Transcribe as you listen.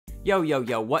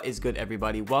Yo, what is good,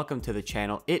 everybody? Welcome to the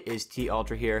channel. It is T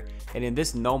Ultra here, and in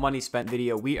this no money spent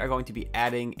video, we are going to be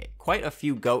adding quite a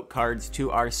few GOAT cards to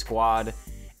our squad,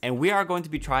 and we are going to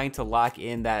be trying to lock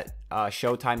in that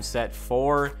Showtime set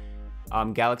for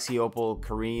Galaxy Opal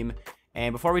Kareem.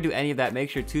 And before we do any of that,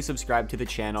 make sure to subscribe to the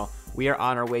channel. We are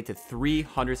on our way to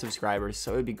 300 subscribers,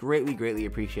 so it would be greatly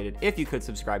appreciated if you could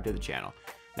subscribe to the channel.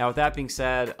 Now, with that being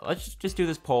said, let's just do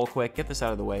this poll quick, get this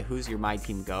out of the way. Who's your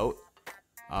MyTeam GOAT?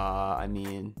 I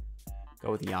mean, go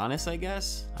with Giannis, I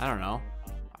guess. I don't know.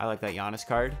 I like that Giannis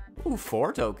card. Ooh,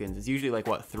 4 tokens. It's usually like,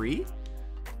 what, 3?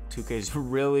 2K's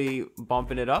really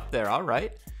bumping it up there. All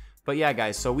right. But yeah,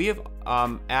 guys, so we have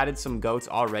added some GOATs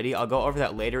already. I'll go over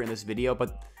that later in this video,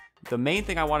 but the main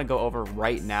thing I want to go over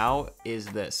right now is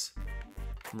this.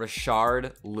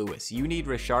 Rashard Lewis. You need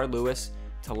Rashard Lewis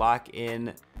to lock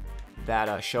in that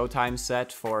Showtime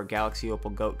set for Galaxy Opal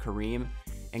GOAT Kareem.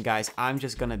 And guys, I'm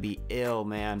just gonna be ill,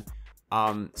 man.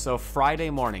 So Friday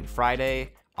morning,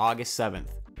 Friday, August 7th,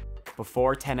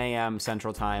 before 10 a.m.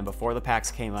 Central Time, before the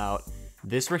packs came out,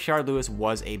 this Rashard Lewis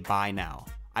was a buy now.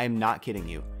 I am not kidding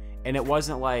you. And it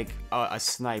wasn't like a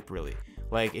snipe, really.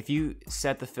 Like, if you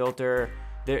set the filter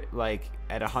there, like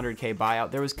at 100K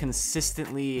buyout, there was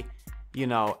consistently, you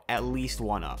know, at least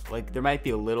one up. Like, there might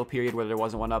be a little period where there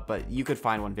wasn't one up, but you could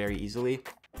find one very easily.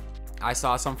 I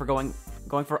saw some for going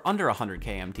for under 100K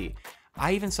MT.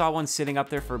 I even saw one sitting up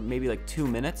there for maybe like 2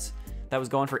 minutes that was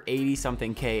going for 80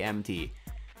 something K MT.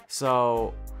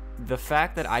 So the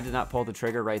fact that I did not pull the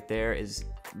trigger right there is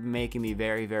making me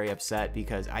very upset,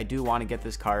 because I do want to get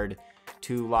this card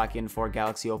to lock in for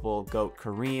Galaxy Opal GOAT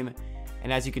Kareem.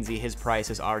 And as you can see, his price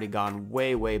has already gone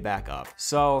way back up.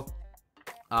 So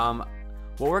what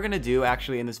we're gonna do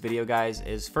actually in this video, guys,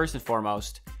 is first and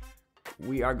foremost,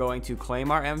 we are going to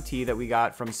claim our MT that we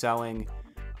got from selling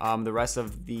the rest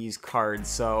of these cards.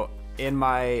 So in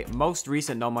my most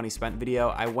recent no money spent video,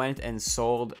 I went and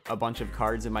sold a bunch of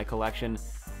cards in my collection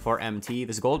for MT.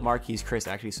 This gold Marquise Chris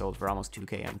actually sold for almost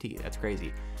 2K MT. That's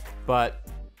crazy. But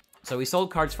so we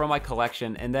sold cards from my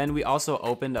collection, and then we also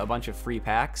opened a bunch of free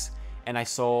packs, and I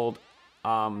sold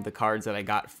the cards that I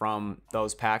got from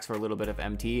those packs for a little bit of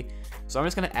MT. So I'm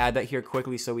just going to add that here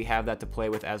quickly so we have that to play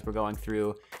with as we're going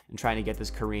through and trying to get this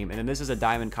Kareem. And then this is a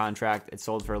diamond contract. It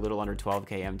sold for a little under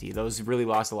 12K MT. Those really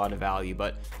lost a lot of value,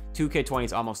 but 2K20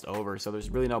 is almost over, so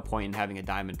there's really no point in having a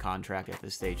diamond contract at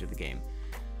this stage of the game.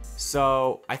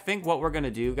 So I think what we're going to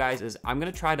do, guys, is I'm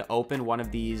going to try to open one of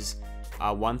these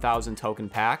 1,000 token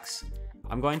packs.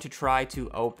 I'm going to try to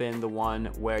open the one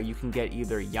where you can get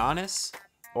either Giannis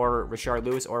or Rashard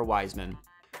Lewis or Wiseman.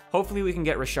 Hopefully we can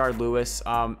get Rashard Lewis.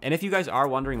 And if you guys are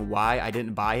wondering why I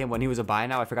didn't buy him when he was a buy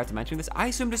now, I forgot to mention this. I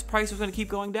assumed his price was going to keep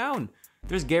going down.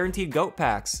 There's guaranteed GOAT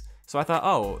packs. So I thought,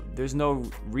 oh, there's no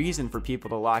reason for people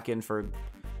to lock in for,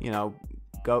 you know,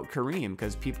 GOAT Kareem,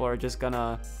 because people are just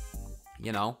gonna,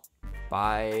 you know,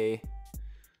 buy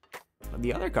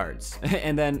the other cards.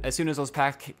 And then as soon as those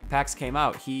packs came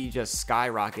out, he just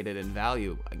skyrocketed in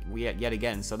value yet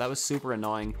again. So that was super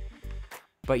annoying.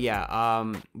 But yeah,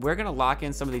 we're gonna lock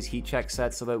in some of these heat check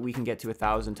sets so that we can get to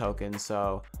 1,000 tokens.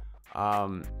 So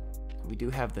we do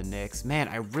have the Knicks. Man,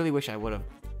 I really wish I would have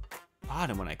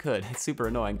bought him when I could. It's super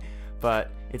annoying,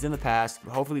 but it's in the past.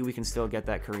 Hopefully we can still get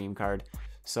that Kareem card.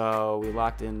 So we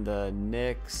locked in the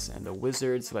Knicks and the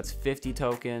Wizards, so that's 50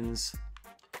 tokens.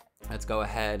 Let's go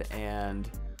ahead and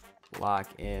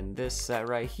lock in this set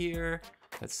right here.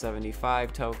 That's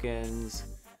 75 tokens.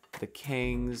 The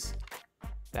Kings,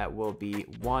 that will be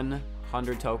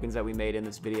 100 tokens that we made in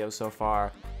this video so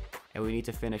far. And we need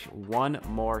to finish one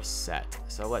more set.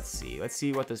 So let's see. Let's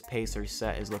see what this Pacers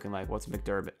set is looking like. What's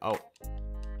McDermott? Oh,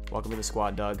 welcome to the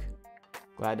squad, Doug.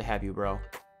 Glad to have you, bro.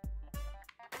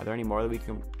 Are there any more that we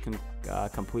can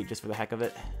complete just for the heck of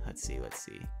it? Let's see.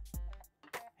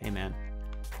 Hey, man.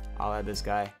 I'll add this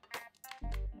guy.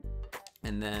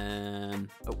 And then,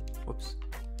 oh, whoops.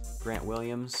 Grant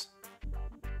Williams.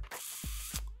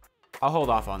 I'll hold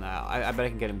off on that. I bet I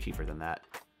can get him cheaper than that.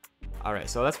 All right,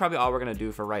 so that's probably all we're gonna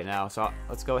do for right now. So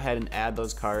let's go ahead and add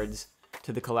those cards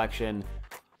to the collection.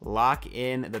 Lock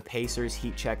in the Pacers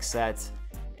heat check set.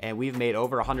 And we've made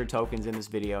over 100 tokens in this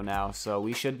video now. So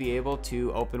we should be able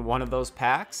to open one of those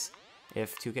packs.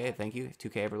 If 2K, thank you. If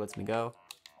 2K ever lets me go.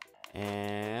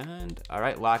 And all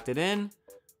right, locked it in.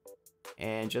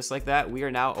 And just like that, we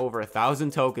are now over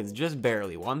 1,000 tokens, just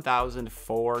barely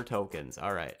 1,004 tokens.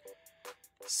 All right.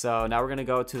 So now we're going to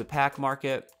go to the pack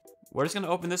market. We're just going to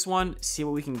open this one, see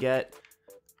what we can get.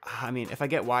 I mean, if I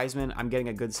get Wiseman, I'm getting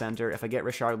a good center. If I get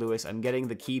Rashard Lewis, I'm getting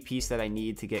the key piece that I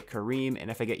need to get Kareem. And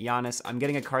if I get Giannis, I'm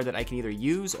getting a card that I can either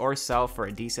use or sell for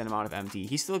a decent amount of MT.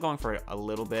 He's still going for a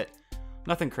little bit.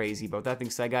 nothing crazy. But with that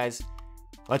being said, guys,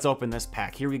 let's open this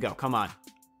pack. Here we go. Come on.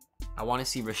 I want to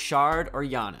see Rashard or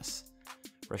Giannis.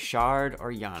 Rashard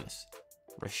or Giannis.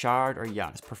 Rashard or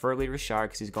Giannis. Preferably Rashard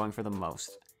because he's going for the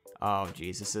most. Oh,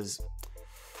 geez. This is...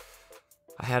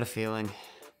 I had a feeling.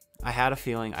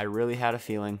 I really had a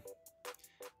feeling.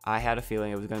 I had a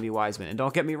feeling it was going to be Wiseman. And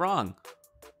don't get me wrong.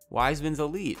 Wiseman's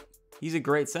elite. He's a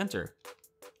great center.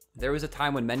 There was a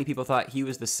time when many people thought he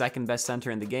was the second best center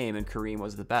in the game and Kareem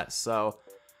was the best. So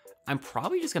I'm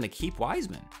probably just going to keep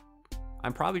Wiseman.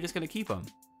 I'm probably just going to keep him.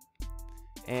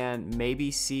 And maybe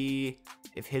see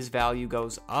if his value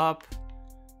goes up.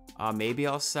 Maybe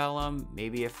I'll sell him.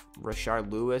 Maybe if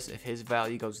Rashard Lewis, if his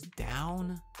value goes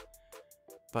down.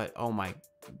 But oh my,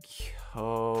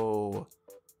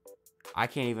 I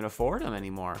can't even afford him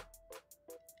anymore.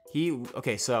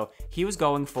 Okay, so he was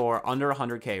going for under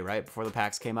 100K, right? Before the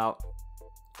packs came out.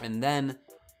 And then,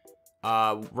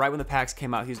 right when the packs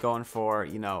came out, he was going for,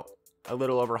 you know, a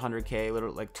little over 100K, a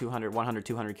little like 200, 100,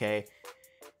 200K.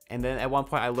 And then at one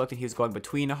point I looked and he was going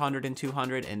between 100 and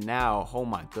 200. And now, oh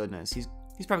my goodness, he's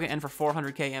probably gonna end for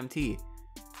 400K MT,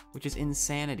 which is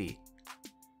insanity.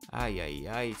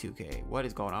 Ay, 2K. What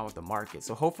is going on with the market?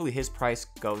 So hopefully his price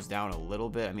goes down a little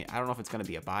bit. I mean, I don't know if it's going to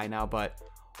be a buy now, but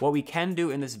what we can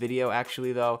do in this video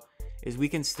actually though, is we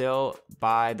can still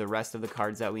buy the rest of the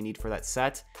cards that we need for that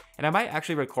set. And I might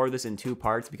actually record this in 2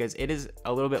 parts because it is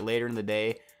a little bit later in the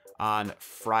day on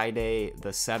Friday the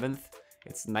 7th.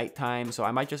 It's nighttime, so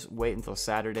I might just wait until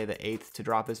Saturday the 8th to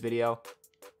drop this video.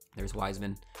 There's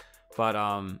Wiseman. But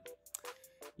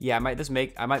yeah, I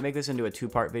might make this into a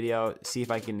 2-part video, see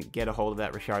if I can get a hold of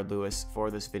that Rashard Lewis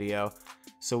for this video.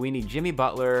 So we need Jimmy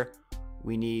Butler,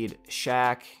 we need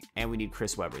Shaq, and we need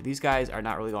Chris Webber. These guys are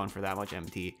not really going for that much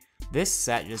MT. This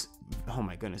set just, oh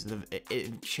my goodness,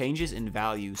 it changes in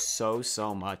value so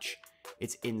much.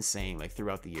 It's insane, like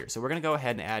throughout the year. So we're gonna go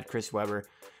ahead and add Chris Webber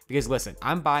because listen,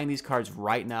 I'm buying these cards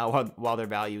right now while their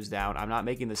value is down. I'm not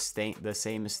making the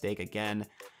same mistake again.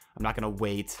 I'm not gonna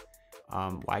wait.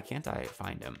 Why can't I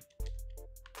find him?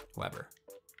 Webber.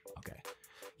 Okay.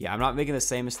 Yeah, I'm not making the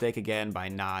same mistake again by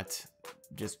not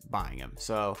just buying him.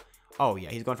 So, oh yeah,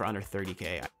 he's going for under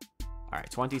 30K. All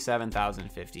right,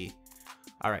 27,050.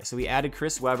 All right, so we added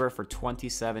Chris Webber for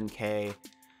 27K.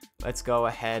 Let's go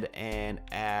ahead and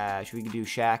add, should we do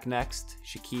Shaq next?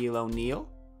 Shaquille O'Neal.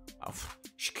 Oh,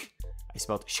 I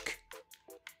spelled Shaq.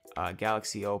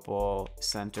 Galaxy Opal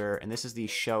Center, and this is the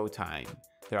Showtime.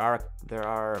 There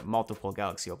are multiple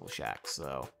Galaxy Opal Shaqs,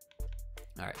 so.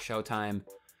 All right, Showtime.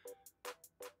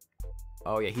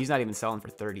 Oh yeah, he's not even selling for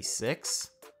 36.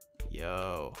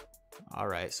 Yo. All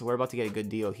right, so we're about to get a good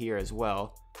deal here as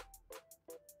well.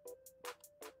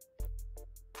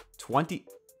 20.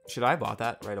 Should I have bought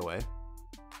that right away?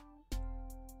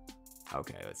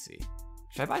 Okay, let's see.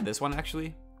 Should I buy this one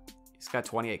actually? He's got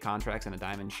 28 contracts and a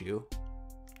diamond shoe.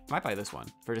 Might buy this one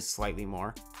for just slightly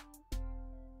more.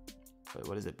 But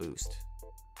what does it boost?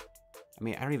 I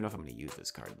mean, I don't even know if I'm going to use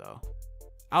this card though.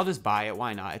 I'll just buy it.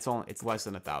 Why not? It's less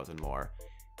than 1,000 more.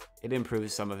 It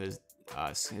improves some of his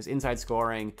inside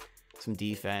scoring, some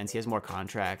defense. He has more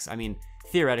contracts. I mean,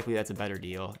 theoretically, that's a better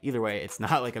deal. Either way, it's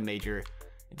not like a major.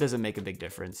 It doesn't make a big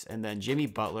difference. And then Jimmy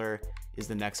Butler is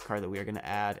the next card that we are going to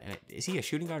add. And is he a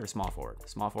shooting guard or small forward?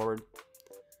 Small forward.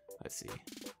 Let's see.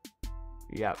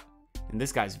 Yep. And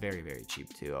this guy's very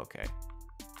cheap too. Okay.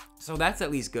 So that's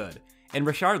at least good. And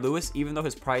Rashard Lewis, even though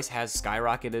his price has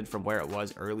skyrocketed from where it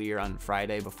was earlier on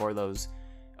Friday before those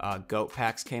GOAT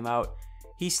packs came out,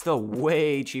 he's still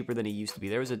way cheaper than he used to be.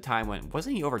 There was a time when,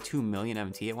 wasn't he over 2 million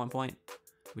MT at one point?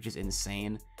 Which is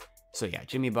insane. So yeah,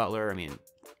 Jimmy Butler, I mean,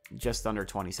 just under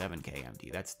 27K MT.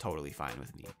 That's totally fine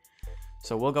with me.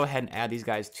 So we'll go ahead and add these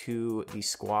guys to the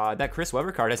squad. That Chris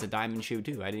Webber card has a diamond shoe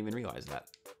too. I didn't even realize that.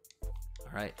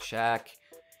 All right, Shaq.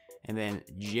 And then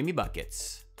Jimmy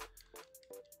Buckets.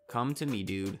 Come to me,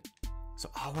 dude.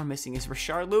 So all we're missing is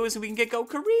Rashard Lewis and we can get Goat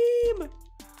Kareem.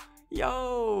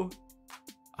 Yo.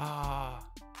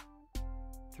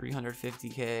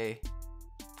 350K.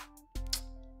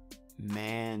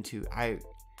 Man,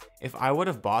 if I would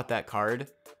have bought that card,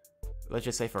 let's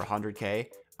just say for 100K,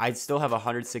 I'd still have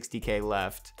 160K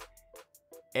left.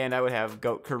 And I would have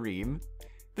Goat Kareem.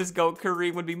 This Goat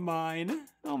Kareem would be mine.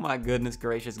 Oh my goodness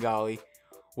gracious golly.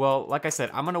 Well, like I said,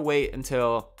 I'm going to wait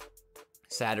until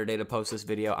Saturday to post this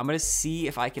video. I'm going to see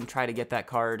if I can try to get that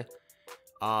card.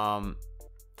 I'm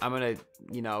going to,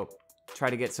 you know, try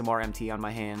to get some more MT on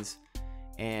my hands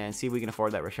and see if we can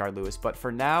afford that Rashard Lewis. But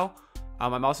for now,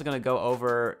 I'm also going to go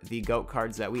over the GOAT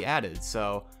cards that we added.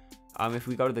 So if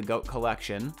we go to the GOAT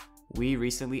collection, we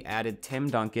recently added Tim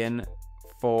Duncan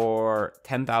for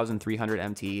 10,300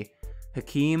 MT.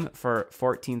 Hakeem for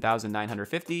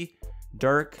 14,950.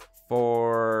 Dirk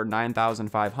for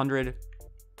 9,500. And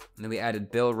then we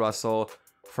added Bill Russell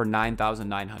for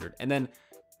 9,900. And then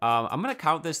I'm going to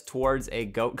count this towards a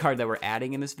GOAT card that we're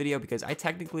adding in this video because I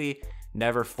technically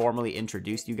never formally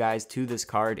introduced you guys to this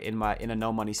card in a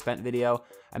no money spent video.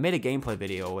 I made a gameplay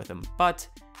video with him, but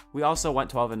we also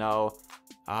went 12-0.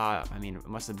 I mean, it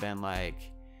must have been like,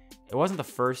 it wasn't the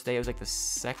first day, it was like the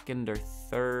second or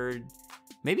third,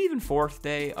 maybe even fourth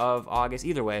day of August.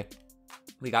 Either way,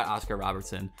 we got Oscar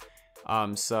Robertson.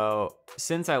 So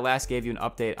since I last gave you an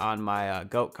update on my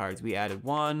GOAT cards, we added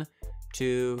 1,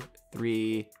 2,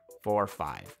 3, 4,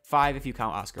 5. 5 if you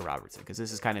count Oscar Robertson, because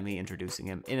this is kind of me introducing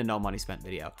him in a no money spent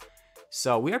video.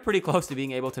 So we are pretty close to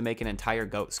being able to make an entire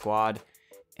GOAT squad,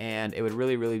 and it would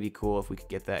really, really be cool if we could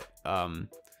get that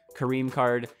Kareem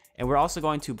card. And we're also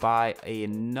going to buy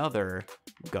another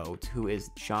GOAT, who is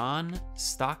John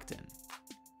Stockton.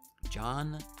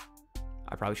 John,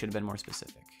 I probably should have been more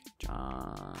specific.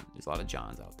 John, there's a lot of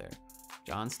Johns out there.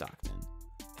 John Stockton.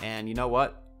 And you know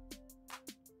what?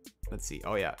 Let's see.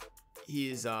 Oh yeah,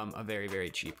 he's a very, very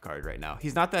cheap card right now.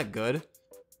 He's not that good.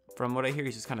 From what I hear,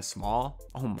 he's just kind of small.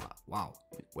 Oh my, wow,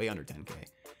 way under 10K.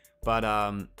 But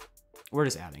we're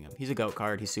just adding him. He's a GOAT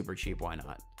card. He's super cheap. Why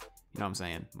not? You know what I'm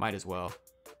saying? Might as well.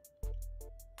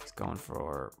 He's going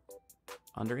for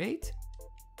under 8.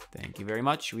 Thank you very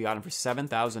much. We got him for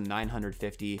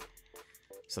 7,950.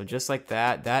 So just like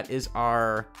that, that's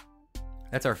our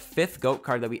 5th GOAT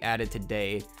card that we added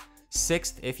today.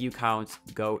 6th if you count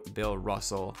GOAT Bill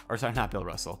Russell, or sorry, not Bill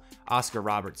Russell, Oscar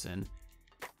Robertson.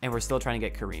 And we're still trying to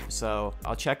get Kareem. So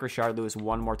I'll check Rashard Lewis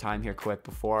one more time here quick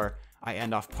before I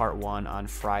end off part 1 on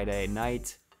Friday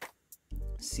night.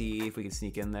 See if we can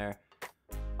sneak in there.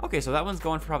 Okay, so that one's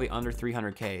going for probably under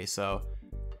 300K. So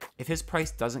if his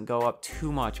price doesn't go up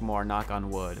too much more, knock on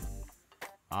wood,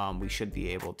 we should be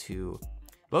able to.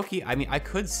 Low-key, I mean, I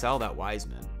could sell that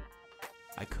Wiseman.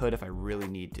 I could if I really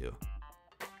need to.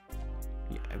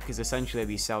 Yeah, because essentially I'd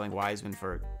be selling Wiseman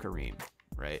for Kareem,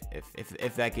 right?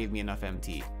 If that gave me enough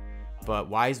MT. But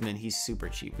Wiseman, he's super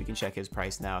cheap. We can check his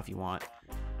price now if you want.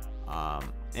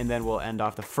 And then we'll end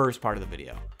off the first part of the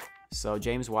video. So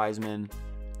James Wiseman,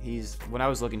 when I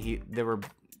was looking, there were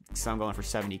some going for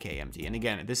 70K MT. And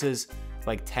again, this is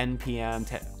like 10 p.m.,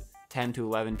 10 to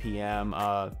 11 p.m.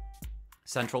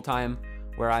 Central Time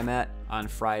where I'm at on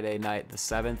Friday night the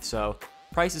 7th. So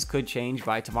prices could change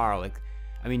by tomorrow. Like,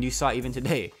 I mean, you saw even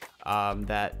today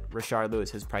that Rashard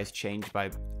Lewis, his price changed by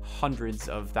hundreds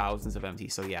of thousands of MT.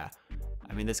 So yeah,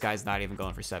 I mean, this guy's not even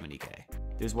going for 70K.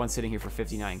 There's one sitting here for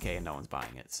 59K and no one's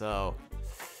buying it. So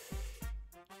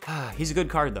he's a good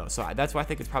card though. So that's why I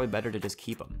think it's probably better to just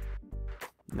keep him.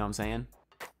 You know what I'm saying?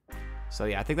 So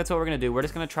yeah, I think that's what we're going to do. We're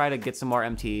just going to try to get some more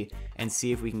MT and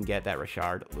see if we can get that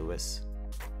Rashard Lewis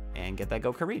and get that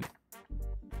GOAT Kareem.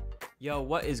 Yo,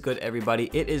 what is good, everybody?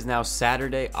 It is now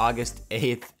Saturday, August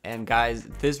 8th. And guys,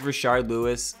 this Rashard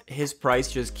Lewis, his price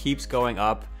just keeps going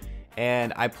up.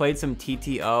 And I played some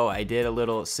TTO. I did a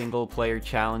little single player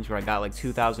challenge where I got like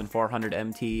 2,400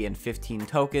 MT and 15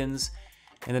 tokens.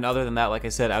 And then other than that, like I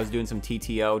said, I was doing some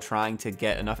TTO trying to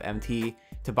get enough MT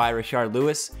to buy Rashard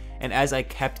Lewis. And as I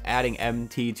kept adding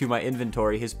MT to my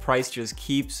inventory, his price just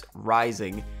keeps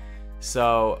rising.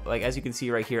 So like, as you can see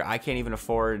right here, I can't even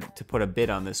afford to put a bid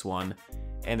on this one.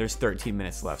 And there's 13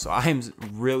 minutes left. So I'm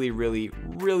really, really,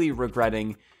 really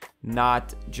regretting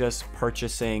not just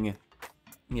purchasing,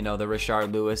 you know, the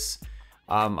Rashard Lewis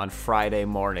on Friday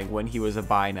morning when he was a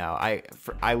buy now.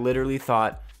 I literally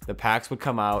thought the packs would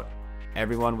come out,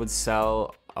 everyone would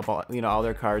sell about, you know, all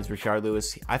their cards. Rashard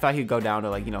Lewis, I thought he'd go down to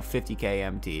like, you know, 50K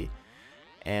MT,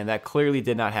 and that clearly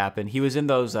did not happen. He was in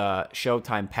those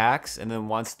Showtime packs, and then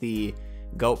once the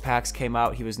GOAT packs came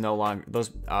out, he was no longer, those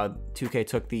 2K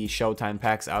took the Showtime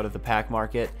packs out of the pack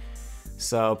market,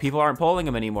 so people aren't pulling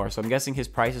him anymore. So I'm guessing his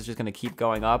price is just going to keep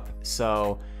going up.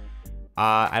 So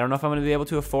I don't know if I'm going to be able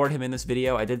to afford him in this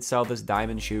video. I did sell this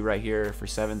diamond shoe right here for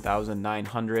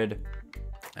 7,900.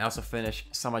 I also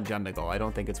finished some agenda gold. I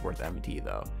don't think it's worth MT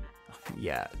though.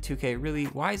 Yeah, 2K, really?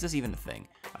 Why is this even a thing?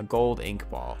 A gold ink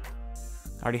ball.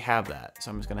 I already have that,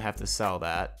 so I'm just gonna have to sell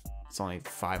that. It's only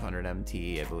 500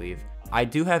 MT, I believe. I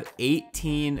do have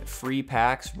 18 free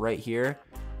packs right here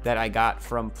that I got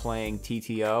from playing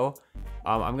TTO.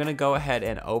 I'm gonna go ahead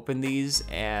and open these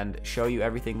and show you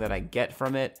everything that I get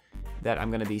from it that I'm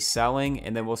gonna be selling,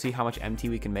 and then we'll see how much MT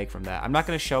we can make from that. I'm not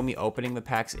gonna show me opening the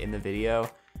packs in the video,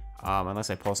 unless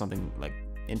I pull something like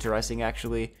interesting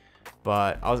actually,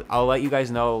 but I'll let you guys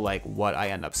know like what I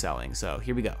end up selling. So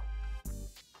here we go.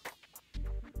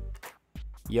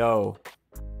 Yo,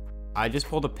 I just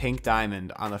pulled a pink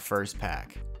diamond on the first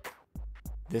pack.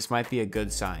 This might be a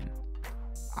good sign.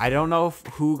 I don't know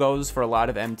who goes for a lot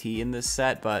of MT in this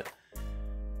set, but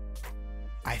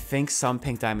I think some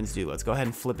pink diamonds do. Let's go ahead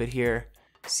and flip it here.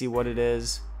 See what it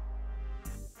is.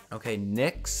 Okay,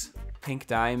 Knicks, pink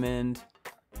diamond.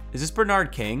 Is this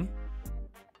Bernard King?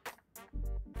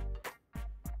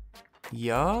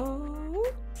 Yo,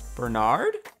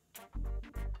 Bernard?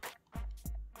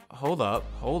 Hold up,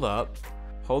 hold up.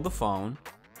 Hold the phone.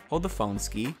 Hold the phone,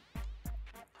 ski.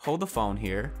 Hold the phone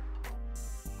here.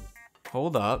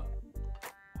 Hold up.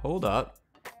 Hold up.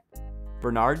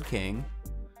 Bernard King.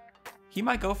 He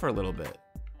might go for a little bit.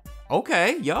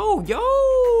 Okay,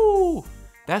 yo.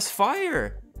 That's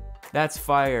fire. That's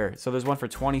fire. So there's one for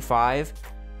 25.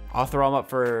 I'll throw him up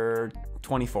for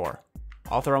 24.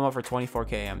 I'll throw him up for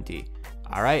 24K MT.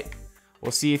 All right.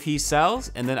 We'll see if he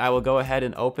sells, and then I will go ahead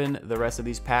and open the rest of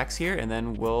these packs here, and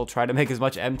then we'll try to make as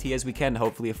much MT as we can,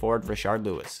 hopefully afford Rashard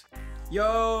Lewis.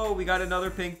 Yo, we got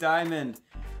another pink diamond.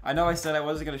 I know I said I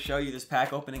wasn't going to show you this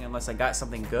pack opening unless I got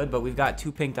something good, but we've got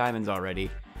 2 pink diamonds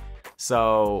already.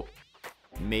 So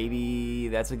maybe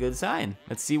that's a good sign.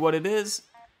 Let's see what it is.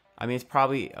 I mean, it's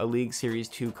probably a League Series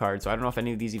 2 card, so I don't know if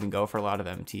any of these even go for a lot of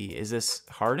MT. Is this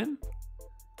Harden?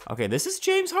 Okay, this is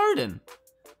James Harden.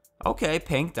 Okay,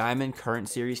 pink diamond, current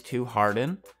series 2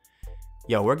 Harden.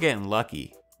 Yo, we're getting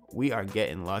lucky. We are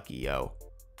getting lucky, yo.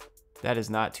 That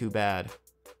is not too bad.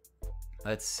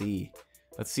 Let's see.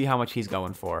 Let's see how much he's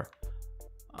going for.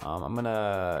 I'm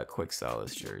gonna quick sell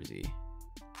this jersey,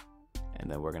 and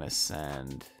then we're gonna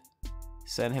send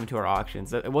him to our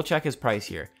auctions. We'll check his price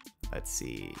here. Let's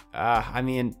see. I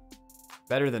mean,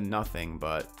 better than nothing,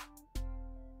 but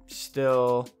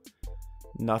still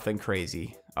nothing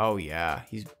crazy. Oh yeah,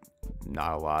 he's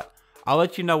not a lot. I'll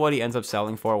let you know what he ends up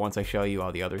selling for once I show you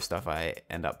all the other stuff I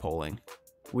end up pulling.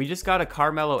 We just got a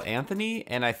Carmelo Anthony,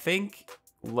 and I think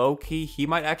low-key he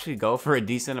might actually go for a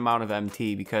decent amount of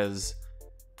MT because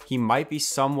he might be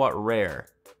somewhat rare.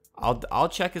 I'll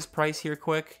check his price here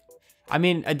quick. I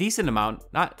mean, a decent amount,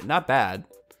 not bad,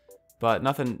 but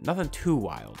nothing too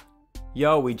wild.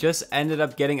 Yo, we just ended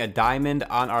up getting a diamond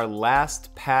on our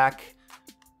last pack.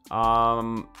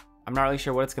 I'm not really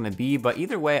sure what it's going to be, but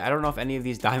either way, I don't know if any of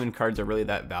these diamond cards are really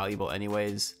that valuable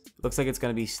anyways. Looks like it's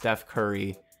going to be Steph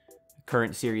Curry,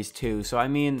 current series 2. So, I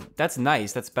mean, that's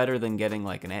nice. That's better than getting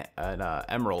like an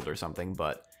emerald or something.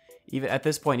 But even at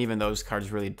this point, even those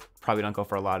cards really probably don't go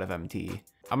for a lot of MT.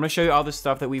 I'm going to show you all the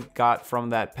stuff that we've got from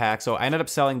that pack. So I ended up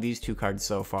selling these 2 cards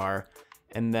so far.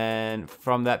 And then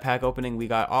from that pack opening, we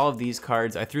got all of these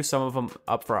cards. I threw some of them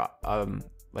up for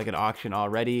like an auction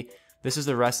already. This is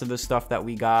the rest of the stuff that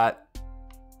we got.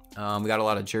 We got a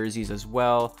lot of jerseys as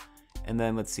well. And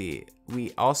then let's see.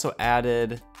 We also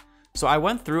added... So I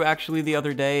went through actually the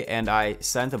other day and I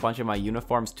sent a bunch of my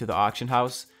uniforms to the auction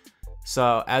house.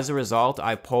 So as a result,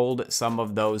 I pulled some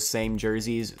of those same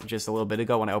jerseys just a little bit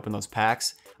ago when I opened those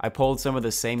packs. I pulled some of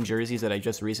the same jerseys that I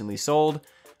just recently sold.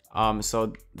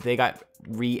 So they got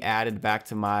re-added back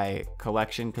to my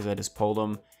collection because I just pulled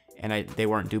them. And they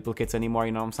weren't duplicates anymore,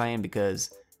 you know what I'm saying? Because...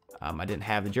 I didn't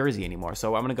have the jersey anymore.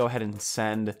 So I'm going to go ahead and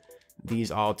send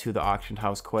these all to the auction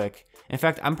house quick. In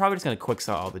fact, I'm probably just going to quick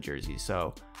sell all the jerseys.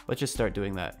 So let's just start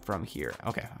doing that from here.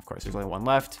 Okay, of course, there's only one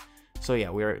left. So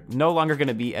yeah, we're no longer going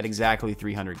to be at exactly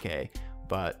 300K,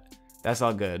 but that's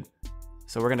all good.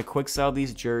 So we're going to quick sell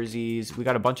these jerseys. We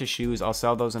got a bunch of shoes. I'll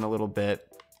sell those in a little bit.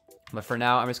 But for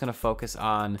now, I'm just going to focus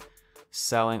on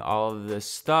selling all of this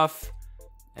stuff.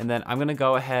 And then I'm going to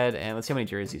go ahead and let's see how many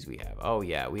jerseys we have. Oh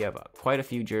yeah, we have quite a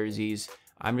few jerseys.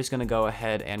 I'm just going to go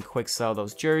ahead and quick sell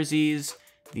those jerseys,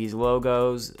 these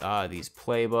logos, these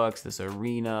playbooks, this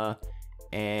arena,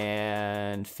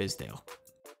 and Fizdale.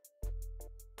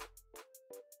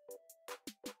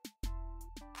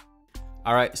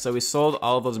 All right, so we sold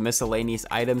all of those miscellaneous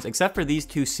items except for these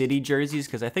 2 city jerseys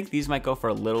because I think these might go for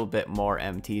a little bit more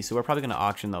MT. So we're probably going to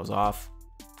auction those off.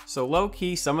 So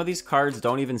low-key, some of these cards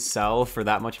don't even sell for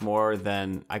that much more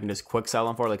than I can just quick sell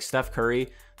them for. Like Steph Curry,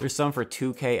 there's some for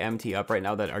 2K MT up right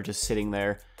now that are just sitting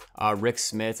there. Rick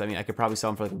Smits, I mean, I could probably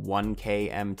sell them for like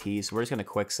 1K MT. So we're just going to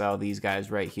quick sell these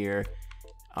guys right here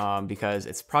because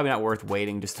it's probably not worth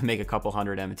waiting just to make a couple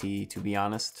hundred MT, to be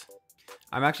honest.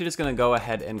 I'm actually just going to go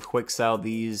ahead and quick sell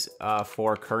these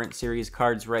 4 current series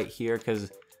cards right here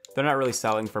because they're not really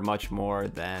selling for much more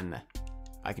than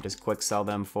I could just quick sell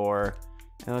them for.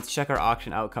 And let's check our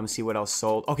auction outcome, see what else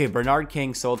sold. Okay, Bernard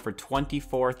King sold for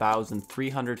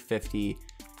 $24,350.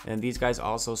 And these guys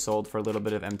also sold for a little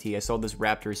bit of MT. I sold this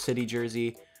Raptors City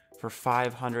jersey for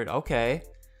 $500. Okay.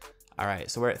 All right,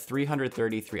 so we're at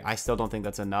 333. I still don't think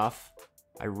that's enough.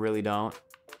 I really don't.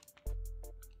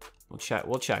 We'll check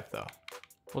though.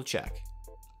 We'll check.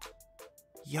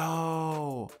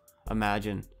 Yo,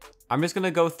 imagine. I'm just going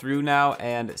to go through now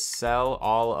and sell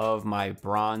all of my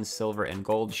bronze, silver, and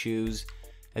gold shoes.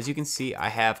 As you can see, I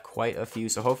have quite a few,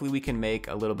 so hopefully we can make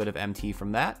a little bit of MT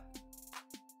from that.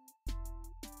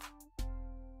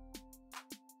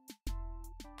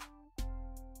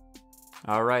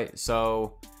 All right,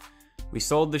 so we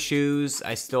sold the shoes.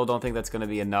 I still don't think that's going to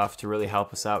be enough to really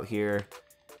help us out here.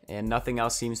 And nothing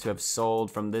else seems to have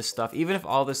sold from this stuff. Even if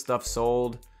all this stuff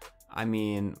sold, I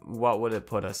mean, what would it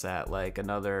put us at? Like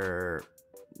another,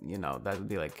 you know, that would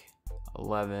be like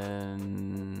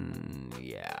 11.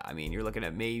 Yeah, I mean, you're looking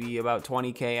at maybe about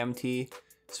 20K MT.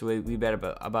 So we bet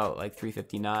about like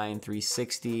 359,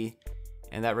 360.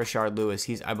 And that Rashard Lewis,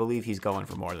 I believe he's going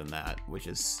for more than that, which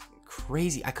is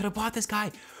crazy. I could have bought this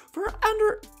guy for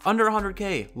under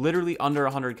 100K, literally under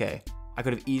 100K. I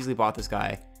could have easily bought this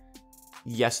guy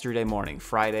yesterday morning,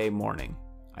 Friday morning.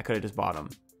 I could have just bought him.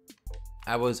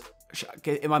 I was,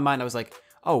 in my mind, I was like,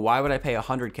 oh, why would I pay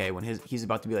 100K when he's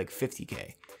about to be like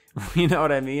 50K? You know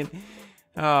what I mean?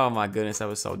 Oh my goodness, that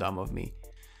was so dumb of me.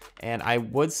 And I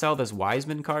would sell this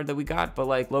Wiseman card that we got, but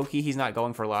like low-key, he's not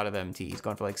going for a lot of MT. He's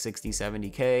going for like 60,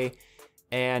 70K.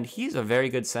 And he's a very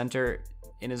good center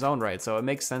in his own right, so it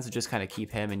makes sense to just kind of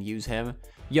keep him and use him.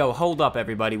 Yo, hold up,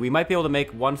 everybody. We might be able to make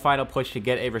one final push to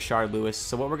get a Rashard Lewis.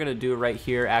 So what we're going to do right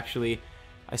here, actually,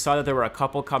 I saw that there were a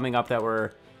couple coming up that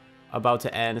were about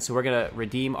to end, so we're going to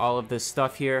redeem all of this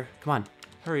stuff here. Come on.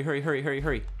 Hurry, hurry, hurry, hurry,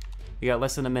 hurry. We got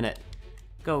less than a minute.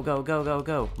 Go, go, go, go,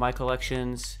 go. My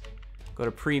collections. Go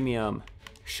to premium.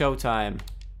 Showtime.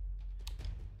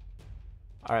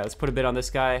 All right, let's put a bid on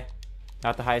this guy.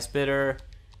 Not the highest bidder.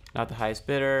 Not the highest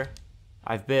bidder.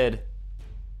 I've bid.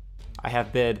 I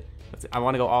have bid. I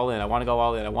want to go all in. I want to go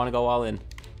all in. I want to go all in.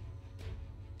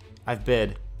 I've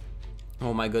bid.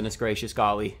 Oh my goodness gracious,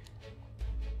 golly.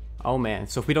 Oh man.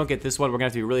 So if we don't get this one, we're going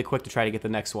to have to be really quick to try to get the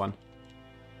next one.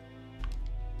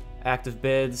 Active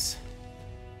bids.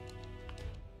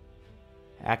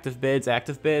 Active bids.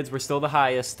 Active bids. We're still the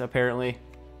highest, apparently.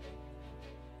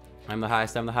 I'm the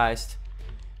highest. I'm the highest.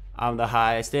 I'm the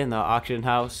highest in the auction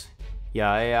house.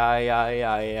 Yeah, yeah, yeah,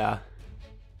 yeah, yeah.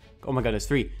 Oh my goodness.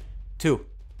 3, 2,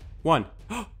 1.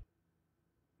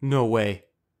 No way.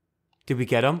 Did we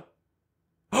get him?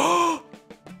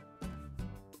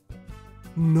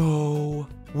 No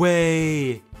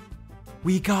way.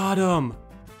 We got him.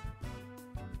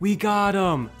 We got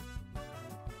him.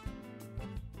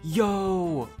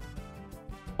 Yo.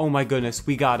 Oh my goodness.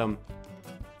 We got him.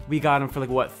 We got him for like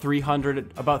what?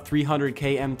 300, about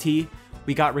 300K MT.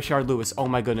 We got Rashard Lewis. Oh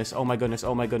my goodness. Oh my goodness.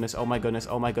 Oh my goodness. Oh my goodness.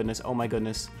 Oh my goodness. Oh my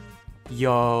goodness.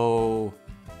 Yo.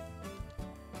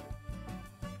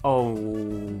 Oh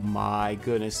my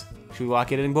goodness. Should we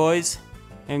lock it in, boys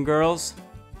and girls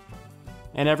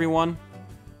and everyone?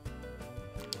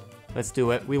 Let's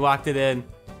do it. We locked it in.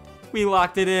 We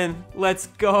locked it in. Let's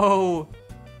go.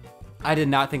 I did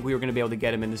not think we were going to be able to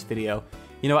get him in this video.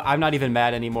 You know, I'm not even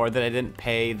mad anymore that I didn't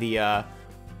pay the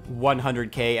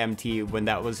 100K MT when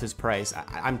that was his price.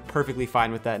 I'm perfectly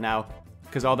fine with that now,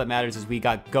 because all that matters is we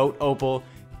got GOAT Opal,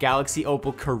 Galaxy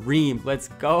Opal Kareem. Let's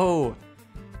go.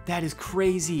 That is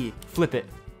crazy. Flip it.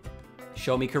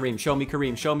 Show me Kareem. Show me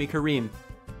Kareem. Show me Kareem.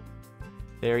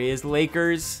 There he is,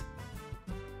 Lakers.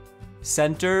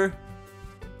 Center.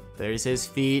 There's his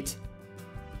feet.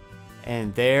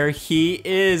 And there he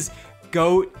is.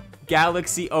 GOAT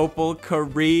Galaxy Opal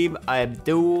Kareem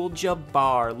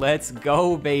Abdul-Jabbar. Let's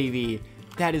go, baby.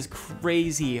 That is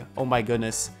crazy. Oh my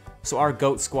goodness. So our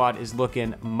GOAT squad is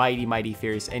looking mighty, mighty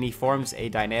fierce. And he forms a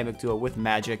dynamic duo with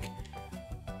Magic.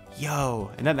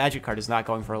 Yo. And that Magic card is not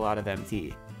going for a lot of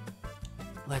MT.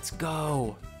 Let's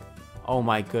go. Oh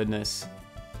my goodness.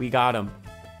 We got him.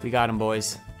 We got him,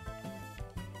 boys.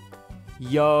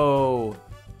 Yo.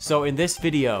 So in this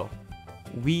video,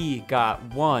 we got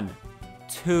 1,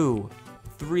 2,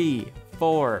 3,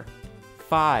 4,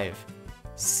 5,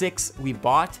 6. We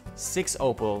bought 6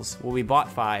 opals. Well, we bought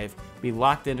 5. We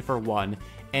locked in for 1,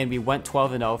 and we went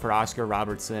 12-0 for Oscar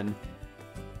Robertson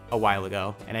a while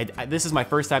ago. And this is my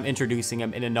first time introducing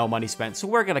him in a no money spent, so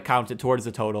we're gonna count it towards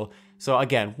the total. So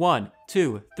again, 1,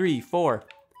 2, 3, 4,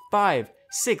 5,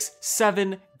 6,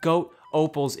 7 GOAT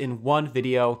opals in one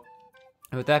video.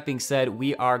 And with that being said,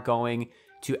 we are going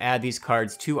to add these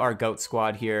cards to our GOAT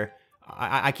squad here.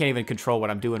 I can't even control what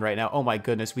I'm doing right now. Oh my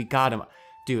goodness, we got him.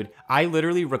 Dude, I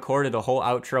literally recorded a whole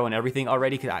outro and everything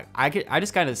already because I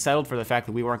just kind of settled for the fact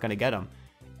that we weren't going to get him.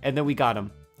 And then we got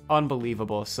him.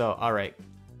 Unbelievable. So, all right.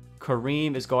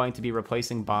 Kareem is going to be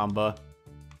replacing Bamba.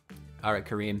 All right,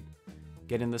 Kareem.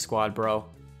 Get in the squad, bro.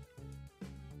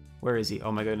 Where is he?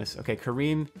 Oh my goodness. Okay,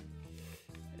 Kareem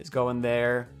is going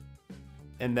there.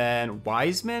 And then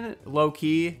Wiseman,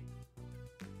 low-key,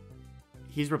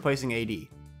 he's replacing AD.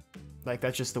 Like,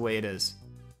 that's just the way it is.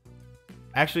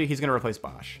 Actually, he's going to replace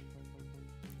Bosch.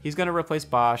 He's going to replace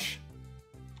Bosch.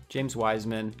 James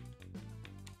Wiseman.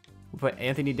 We'll put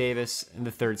Anthony Davis in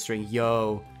the third string.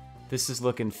 Yo, this is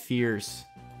looking fierce.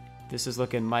 This is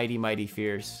looking mighty, mighty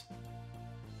fierce.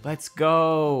 Let's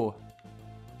go.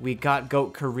 We got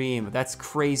GOAT Kareem. That's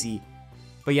crazy.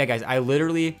 But yeah, guys, I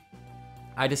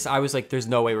was like, there's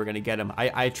no way we're going to get him.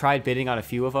 I tried bidding on a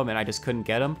few of them, and I just couldn't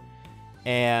get him.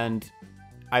 And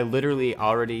I literally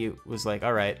already was like,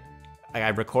 all right. I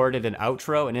recorded an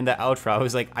outro, and in that outro, I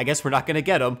was like, I guess we're not going to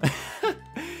get him.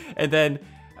 And then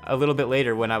a little bit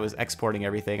later, when I was exporting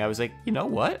everything, I was like, you know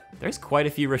what? There's quite a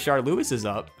few Rashard Lewis's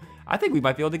up. I think we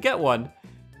might be able to get one.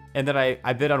 And then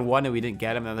I bid on one, and we didn't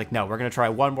get him. And I was like, no, we're going to try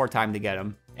one more time to get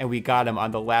him. And we got him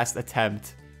on the last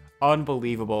attempt.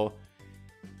 Unbelievable.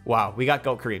 Wow, we got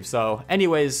GOAT Kareem. So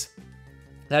anyways,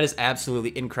 that is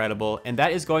absolutely incredible. And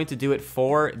that is going to do it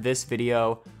for this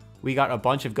video. We got a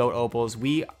bunch of GOAT Opals.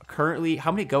 We currently,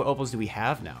 how many GOAT Opals do we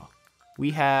have now? We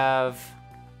have,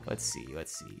 let's see.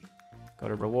 Go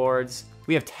to rewards.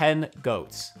 We have 10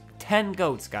 GOATs. 10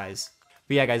 GOATs, guys.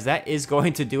 But yeah, guys, that is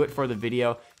going to do it for the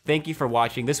video. Thank you for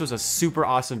watching. This was a super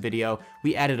awesome video.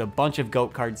 We added a bunch of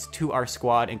GOAT cards to our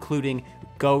squad, including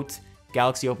GOAT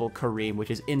Galaxy Opal Kareem,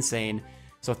 which is insane.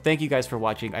 So thank you guys for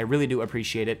watching. I really do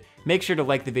appreciate it. Make sure to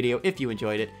like the video if you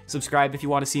enjoyed it. Subscribe if you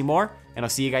want to see more, and I'll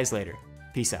see you guys later.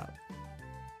 Peace out.